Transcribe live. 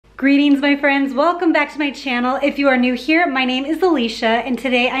Greetings, my friends. Welcome back to my channel. If you are new here, my name is Alicia, and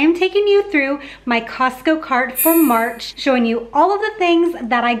today I am taking you through my Costco cart for March, showing you all of the things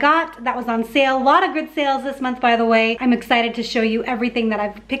that I got that was on sale. A lot of good sales this month, by the way. I'm excited to show you everything that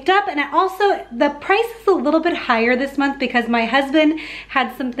I've picked up, and the price is a little bit higher this month because my husband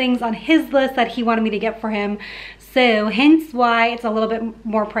had some things on his list that he wanted me to get for him. So hence why it's a little bit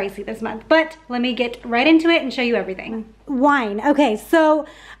more pricey this month. But let me get right into it and show you everything. Wine. Okay, so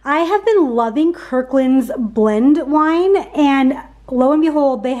I have been loving Kirkland's blend wine, and lo and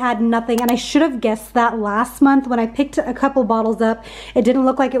behold, they had nothing, and I should have guessed that last month when I picked a couple bottles up. It didn't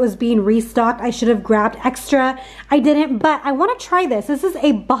look like it was being restocked. I should have grabbed extra. I didn't, but I want to try this. This is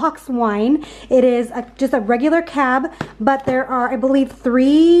a box wine. It is just a regular cab, but there are, I believe,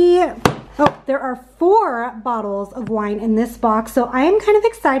 there are 4 bottles of wine in this box, so I am kind of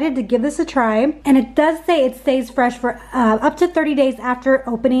excited to give this a try. And it does say it stays fresh for up to 30 days after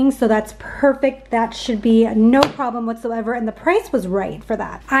opening, so that's perfect. That should be no problem whatsoever, and the price was right for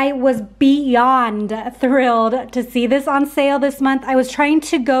that. I was beyond thrilled to see this on sale this month. I was trying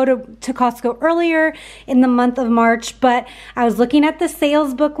to go to Costco earlier in the month of March, but I was looking at the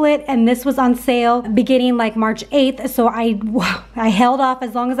sales booklet, and this was on sale beginning like March 8th, so I held off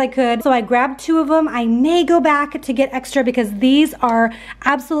as long as I could. So I grabbed 2 of them. I may go back to get extra because these are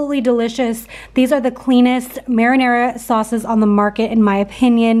absolutely delicious. These are the cleanest marinara sauces on the market, in my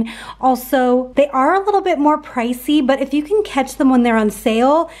opinion. Also, they are a little bit more pricey, but if you can catch them when they're on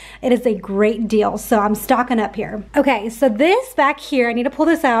sale, it is a great deal. So I'm stocking up here. Okay, so this back here, I need to pull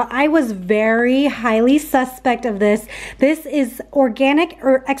this out. I was very highly suspect of this. This is organic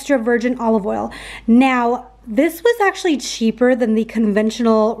or extra virgin olive oil. Now, this was actually cheaper than the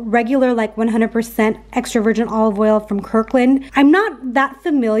conventional regular like 100% extra virgin olive oil from Kirkland. I'm not that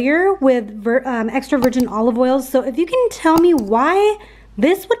familiar with extra virgin olive oils, so if you can tell me why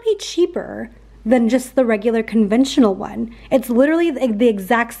this would be cheaper than just the regular conventional one. It's literally the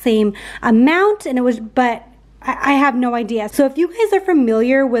exact same amount, and but I have no idea. So if you guys are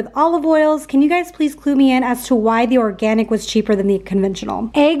familiar with olive oils, can you guys please clue me in as to why the organic was cheaper than the conventional?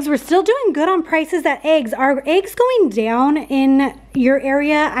 Eggs, we're still doing good on prices at eggs. Are eggs going down in your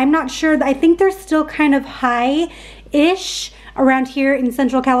area? I'm not sure. I think they're still kind of high-ish around here in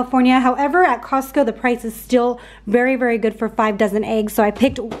Central California. However, at Costco, the price is still very, very good for 5 dozen eggs, so I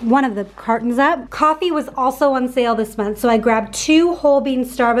picked one of the cartons up. Coffee was also on sale this month, so I grabbed 2 whole bean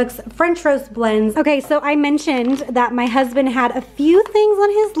Starbucks French roast blends. Okay, so I mentioned that my husband had a few things on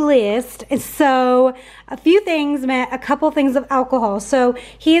his list, so a few things meant a couple things of alcohol. So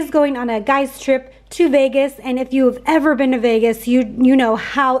he is going on a guy's trip to Vegas, and if you have ever been to Vegas, you know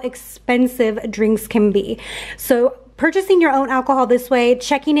how expensive drinks can be. So purchasing your own alcohol this way,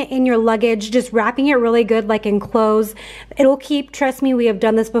 checking it in your luggage, just wrapping it really good like in clothes, it'll keep, trust me, we have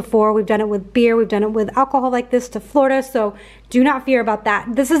done this before. We've done it with beer, we've done it with alcohol like this to Florida, so do not fear about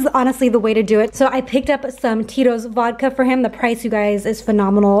that. This is honestly the way to do it. So I picked up some Tito's vodka for him. The price, you guys, is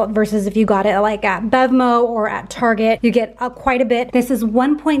phenomenal versus if you got it like at Bevmo or at Target. You get quite a bit. This is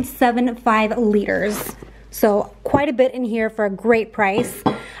 1.75 liters. So quite a bit in here for a great price.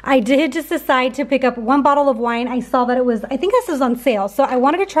 I did just decide to pick up 1 bottle of wine. I saw that I think this was on sale, so I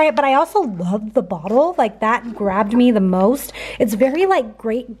wanted to try it, but I also love the bottle. Like, that grabbed me the most. It's very like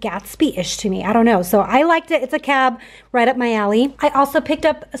Great Gatsby-ish to me. I don't know. So I liked it. It's a cab right up my alley. I also picked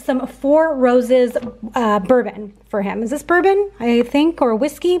up some 4 Roses bourbon for him. Is this bourbon, I think, or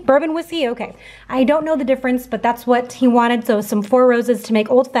whiskey? Bourbon whiskey? Okay. I don't know the difference, but that's what he wanted. So some 4 Roses to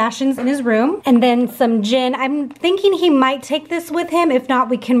make old fashions in his room. And then some gin. I'm thinking he might take this with him. If not,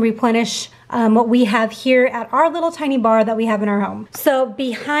 we can replenish what we have here at our little tiny bar that we have in our home. So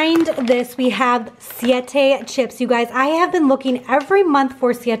behind this, we have Siete chips. You guys, I have been looking every month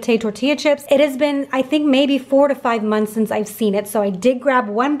for Siete tortilla chips. It has been, I think, maybe 4 to 5 months since I've seen it. So I did grab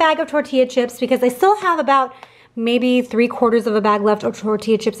 1 bag of tortilla chips because I still have about maybe 3/4 of a bag left of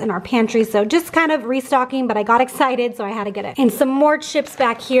tortilla chips in our pantry. So just kind of restocking, but I got excited, so I had to get it. And some more chips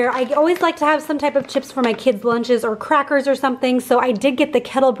back here. I always like to have some type of chips for my kids' lunches or crackers or something. So I did get the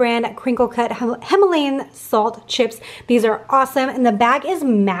Kettle brand crinkle cut Himalayan salt chips. These are awesome. And the bag is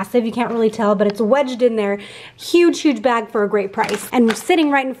massive. You can't really tell, but it's wedged in there. Huge, huge bag for a great price. And sitting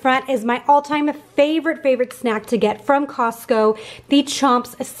right in front is my all-time favorite snack to get from Costco, the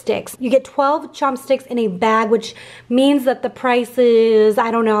Chomps Sticks. You get 12 Chomp Sticks in a bag, which means that the price is,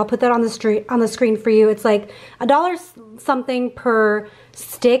 I don't know, I'll put that on the screen for you. It's like $1 something per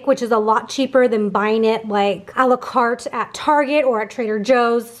stick, which is a lot cheaper than buying it like a la carte at Target or at Trader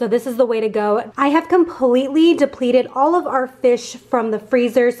Joe's. So this is the way to go. I have completely depleted all of our fish from the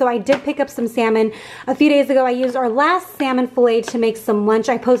freezer. So I did pick up some salmon. A few days ago, I used our last salmon fillet to make some lunch.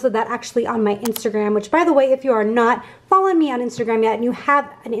 I posted that actually on my Instagram, which by the way, if you are not following me on Instagram yet and you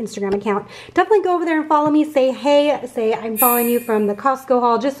have an Instagram account, definitely go over there and follow me. Say hey, say I'm following you from the Costco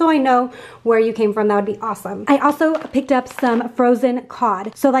haul, just so I know where you came from. That would be awesome. I also picked up some frozen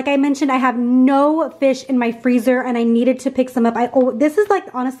cod. So like I mentioned, I have no fish in my freezer and I needed to pick some up. This is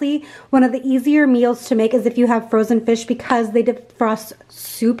like honestly one of the easier meals to make is if you have frozen fish because they defrost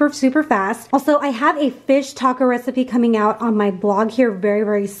super, super fast. Also, I have a fish taco recipe coming out on my blog here very,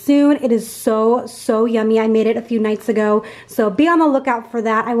 very soon. It is so, so yummy. I made it a few nights ago, so be on the lookout for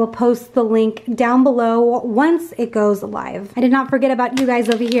that. I will post the link down below once it goes live. I did not forget about you guys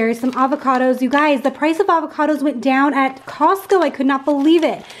over here. Some avocados. You guys, the price of avocados went down at Costco. I could not believe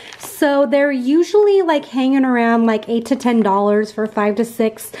it. So they're usually like hanging around like $8 to $10 for 5 to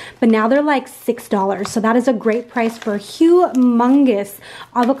 6, but now they're like $6. So that is a great price for humongous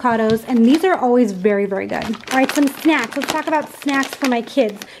avocados, and these are always very, very good. All right, some snacks. Let's talk about snacks for my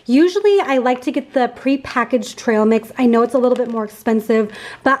kids. Usually I like to get the pre-packaged trail mix. I know it's a little bit more expensive,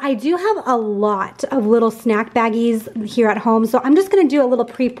 but I do have a lot of little snack baggies here at home. So I'm just gonna do a little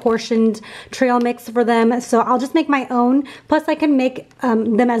pre-portioned trail mix for them. So I'll just make my own. Plus I can make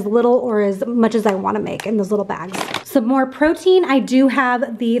them as little or as much as I want to make in those little bags. Some more protein. I do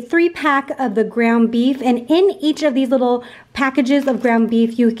have the 3-pack of the ground beef, and in each of these little packages of ground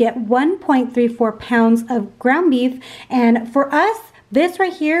beef you get 1.34 pounds of ground beef, and for us this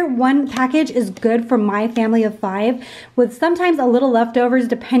right here, one package is good for my family of 5 with sometimes a little leftovers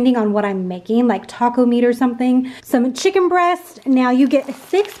depending on what I'm making, like taco meat or something. Some chicken breast. Now you get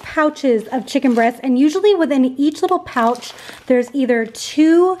 6 pouches of chicken breast, and usually within each little pouch there's either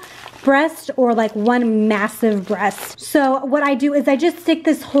 2 breast or like 1 massive breast. So what I do is I just stick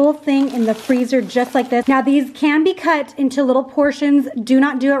this whole thing in the freezer just like this. Now these can be cut into little portions. Do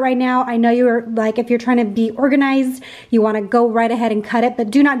not do it right now. I know you're like, if you're trying to be organized, you want to go right ahead and cut it,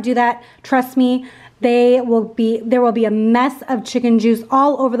 but do not do that. Trust me. There will be a mess of chicken juice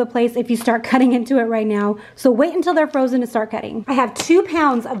all over the place if you start cutting into it right now. So wait until they're frozen to start cutting. I have 2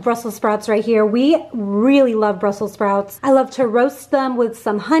 pounds of Brussels sprouts right here. We really love Brussels sprouts. I love to roast them with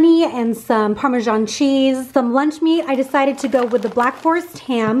some honey and some Parmesan cheese. Some lunch meat, I decided to go with the Black Forest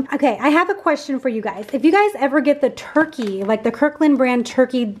ham. Okay, I have a question for you guys. If you guys ever get the turkey, like the Kirkland brand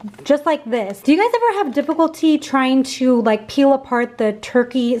turkey, just like this, do you guys ever have difficulty trying to like peel apart the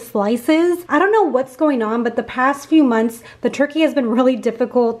turkey slices? I don't know what's going on, but the past few months the turkey has been really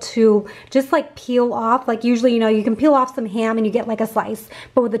difficult to just like peel off. Like usually, you know, you can peel off some ham and you get like a slice,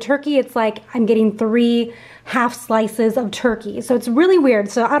 but with the turkey it's like I'm getting 3 half slices of turkey. So it's really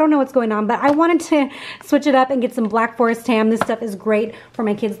weird. So I don't know what's going on, but I wanted to switch it up and get some Black Forest ham. This stuff is great for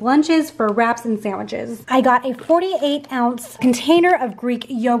my kids' lunches, for wraps and sandwiches. I got a 48-ounce container of Greek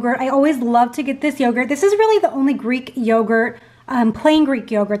yogurt. I always love to get this yogurt. This is really the only Greek yogurt, plain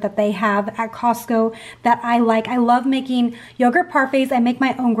Greek yogurt that they have at Costco that I like. I love making yogurt parfaits. I make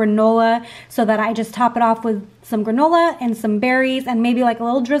my own granola so that I just top it off with some granola and some berries and maybe like a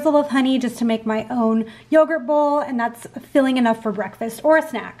little drizzle of honey just to make my own yogurt bowl, and that's filling enough for breakfast or a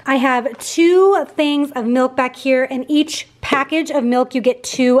snack. I have 2 things of milk back here, and each package of milk you get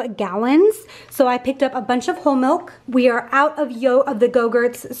 2 gallons. So I picked up a bunch of whole milk. We are out of the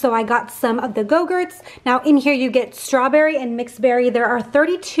Go-Gurts, so I got some of the Go-Gurts. Now in here you get strawberry and mixed berry. There are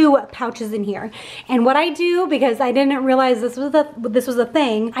 32 pouches in here. And what I do, because I didn't realize this was a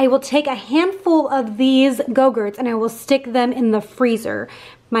thing, I will take a handful of these Go-Gurts and I will stick them in the freezer.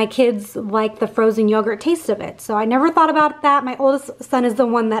 My kids like the frozen yogurt taste of it, so I never thought about that. My oldest son is the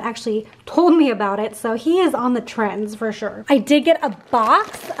one that actually told me about it, so he is on the trends for sure. I did get a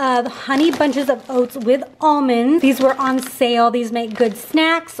box of honey bunches of oats with almonds. These were on sale. These make good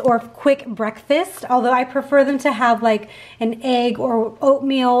snacks or quick breakfast, although I prefer them to have like an egg or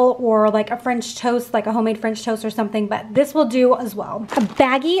oatmeal or like a French toast, like a homemade French toast or something, but this will do as well. A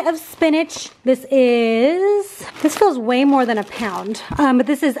baggie of spinach. This feels way more than a pound, but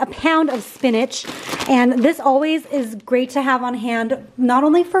this is a pound of spinach, and this always is great to have on hand, not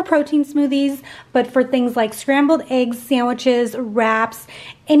only for protein smoothies, but for things like scrambled eggs, sandwiches, wraps,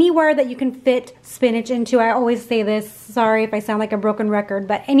 anywhere that you can fit spinach into. I always say this, sorry if I sound like a broken record,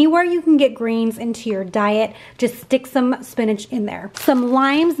 but anywhere you can get greens into your diet, just stick some spinach in there. Some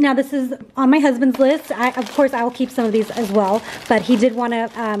limes. Now this is on my husband's list. Of course I will keep some of these as well, but he did want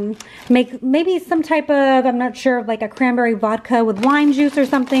to make maybe some type of, I'm not sure, like a cranberry vodka with lime juice or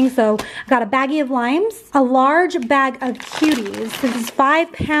something. So I got a baggie of limes, a large bag of cuties. This is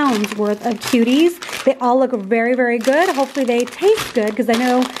 5 pounds worth of cuties. They all look very, very good. Hopefully they taste good, because I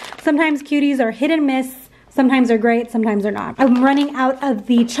know sometimes cuties are hit and miss. Sometimes they're great, sometimes they're not. I'm running out of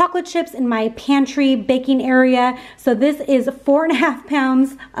the chocolate chips in my pantry baking area. So this is 4.5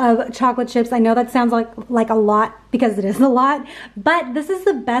 pounds of chocolate chips. I know that sounds like a lot, because it is a lot, but this is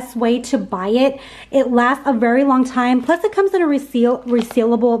the best way to buy it. It lasts a very long time. Plus it comes in a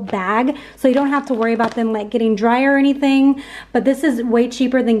resealable bag, so you don't have to worry about them like getting dry or anything. But this is way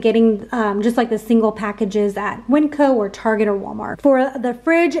cheaper than getting just like the single packages at Winco or Target or Walmart. For the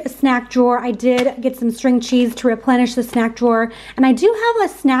fridge snack drawer, I did get some string cheese to replenish the snack drawer. And I do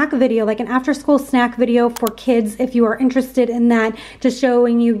have a snack video, like an after school snack video for kids if you are interested in that, just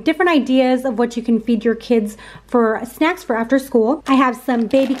showing you different ideas of what you can feed your kids for snacks for after school. I have some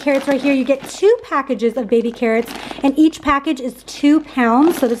baby carrots right here. You get 2 packages of baby carrots, and each package is 2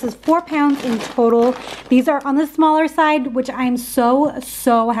 pounds. So this is 4 pounds in total. These are on the smaller side, which I'm so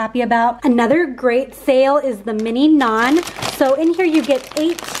happy about. Another great sale is the mini naan. So in here you get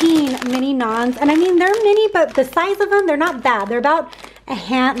 18 mini naans, and I mean they're mini, but the size of them, they're not bad. They're about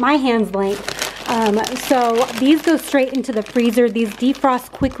my hand's length. So these go straight into the freezer. These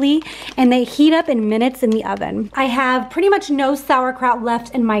defrost quickly and they heat up in minutes in the oven. I have pretty much no sauerkraut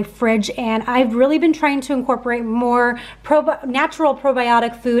left in my fridge, and I've really been trying to incorporate more natural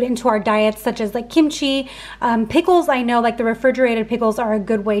probiotic food into our diets, such as like kimchi, pickles. I know like the refrigerated pickles are a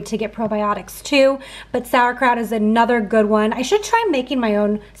good way to get probiotics too, but sauerkraut is another good one. I should try making my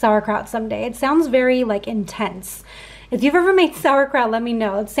own sauerkraut someday. It sounds very like intense. If you've ever made sauerkraut, let me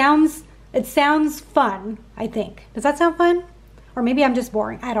know. It sounds fun, I think. Does that sound fun? Or maybe I'm just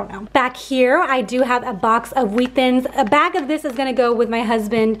boring, I don't know. Back here, I do have a box of Wheat Thins. A bag of this is gonna go with my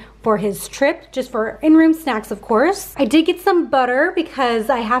husband for his trip, just for in-room snacks, of course. I did get some butter because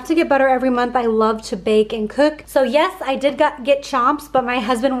I have to get butter every month. I love to bake and cook. So yes, I did get chomps, but my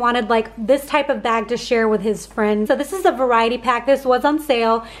husband wanted like this type of bag to share with his friends. So this is a variety pack. This was on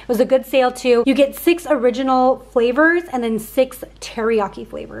sale. It was a good sale too. You get 6 original flavors and then 6 teriyaki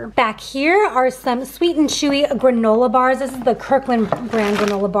flavor. Back here are some sweet and chewy granola bars. This is the Kirkland brand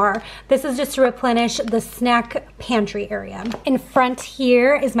granola bar. This is just to replenish the snack pantry area. In front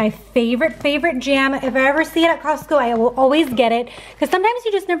here is my favorite jam. If I ever see it at Costco, I will always get it, because sometimes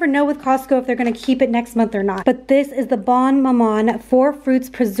you just never know with Costco if they're gonna keep it next month or not. But this is the Bon Maman 4 Fruits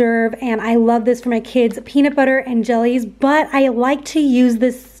Preserve, and I love this for my kids' peanut butter and jellies, but I like to use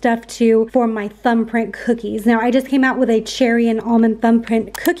this stuff too for my thumbprint cookies. Now I just came out with a cherry and almond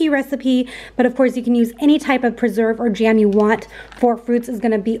thumbprint cookie recipe, but of course you can use any type of preserve or jam you want. 4 Fruits is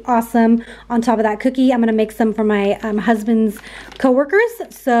gonna be awesome on top of that cookie. I'm gonna make some for my husband's co-workers,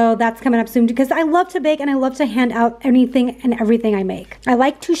 so that's coming up soon, because I love to bake and I love to hand out anything and everything I make. I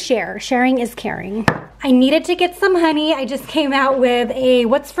like to share. Sharing is caring. I needed to get some honey. I just came out with a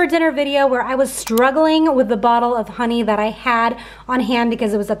what's for dinner video where I was struggling with the bottle of honey that I had on hand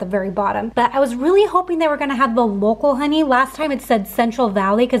because it was at the very bottom. But I was really hoping they were gonna have the local honey. Last time it said Central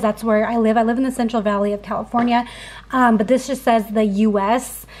Valley, because that's where I live. I live in the Central Valley of California, but this just says the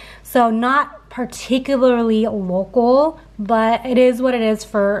US. So not particularly local, but it is what it is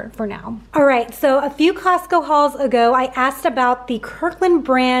for now. All right, so a few Costco hauls ago, I asked about the Kirkland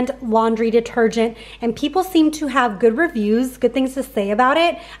brand laundry detergent, and people seem to have good reviews, good things to say about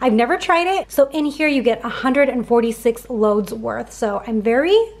it. I've never tried it. So in here you get 146 loads worth. So I'm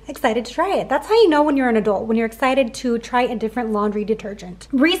very excited to try it. That's how you know when you're an adult, when you're excited to try a different laundry detergent.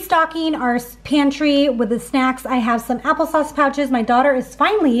 Restocking our pantry with the snacks. I have some applesauce pouches. My daughter is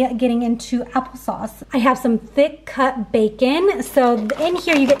finally getting into applesauce. I have some thick cut bacon. So in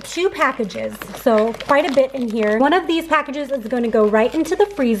here you get 2 packages, so quite a bit in here. One of these packages is going to go right into the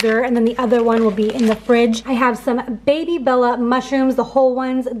freezer, and then the other one will be in the fridge. I have some Baby Bella mushrooms, the whole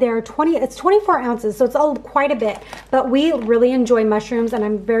ones. It's 24 ounces, so it's quite a bit, but we really enjoy mushrooms, and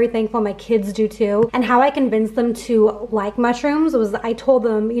I'm very thankful my kids do too. And how I convinced them to like mushrooms was I told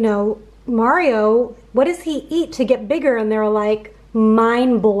them, you know, Mario, what does he eat to get bigger? And they were like,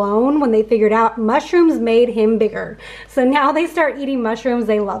 mind blown when they figured out mushrooms made him bigger. So now they start eating mushrooms.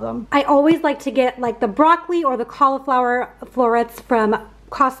 They love them. I always like to get like the broccoli or the cauliflower florets from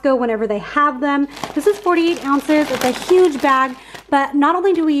Costco whenever they have them. This is 48 ounces. It's a huge bag, But not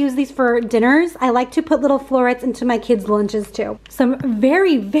only do we use these for dinners, I like to put little florets into my kids' lunches too. Some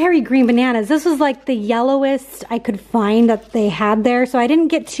very, very green bananas. This was like the yellowest I could find that they had there. So I didn't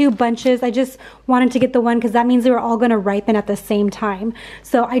get 2 bunches. I just wanted to get the one because that means they were all gonna ripen at the same time.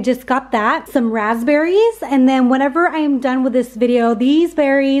 So I just got that. Some raspberries, and then whenever I am done with this video, these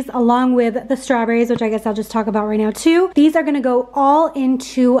berries along with the strawberries, which I guess I'll just talk about right now too, these are gonna go all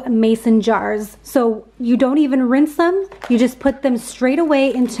into mason jars. So you don't even rinse them. You just put them straight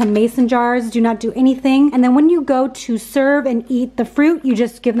away into mason jars. Do not do anything. And then when you go to serve and eat the fruit, you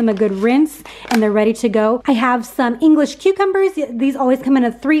just give them a good rinse and they're ready to go. I have some English cucumbers. These always come in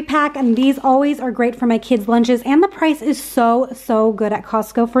a 3-pack, and these always are great for my kids' lunches, and the price is so good at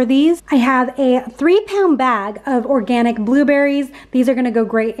Costco for these. I have a 3-pound bag of organic blueberries. These are gonna go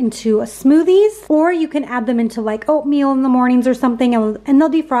great into smoothies, or you can add them into like oatmeal in the mornings or something, and they'll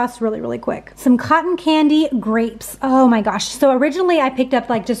defrost really quick. Some cotton candy grapes. Oh my gosh. So originally I picked up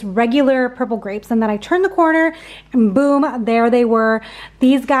like just regular purple grapes, and then I turned the corner and boom, there they were.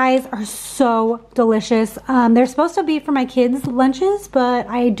 These guys are so delicious. They're supposed to be for my kids' lunches, but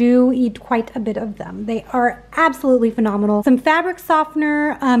I do eat quite a bit of them. They are absolutely phenomenal. Some fabric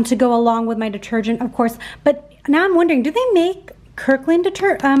softener to go along with my detergent, of course. But now I'm wondering, do they make Kirkland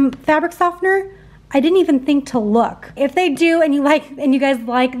fabric softener? I didn't even think to look. If they do, and you guys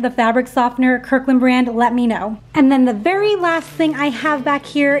like the fabric softener Kirkland brand, let me know. And then the very last thing I have back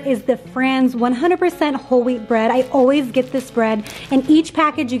here is the Franz 100% whole wheat bread. I always get this bread. In each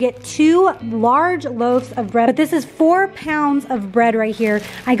package, you get 2 large loaves of bread. But this is 4 pounds of bread right here.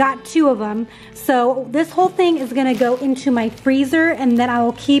 I got 2 of them. So this whole thing is gonna go into my freezer, and then I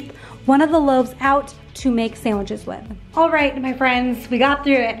will keep one of the loaves out to make sandwiches with. All right, my friends, we got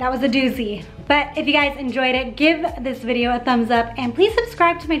through it. That was a doozy. But if you guys enjoyed it, give this video a thumbs up, and please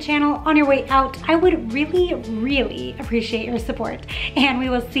subscribe to my channel on your way out. I would really appreciate your support, and we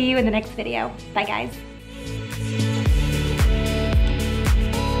will see you in the next video. Bye guys.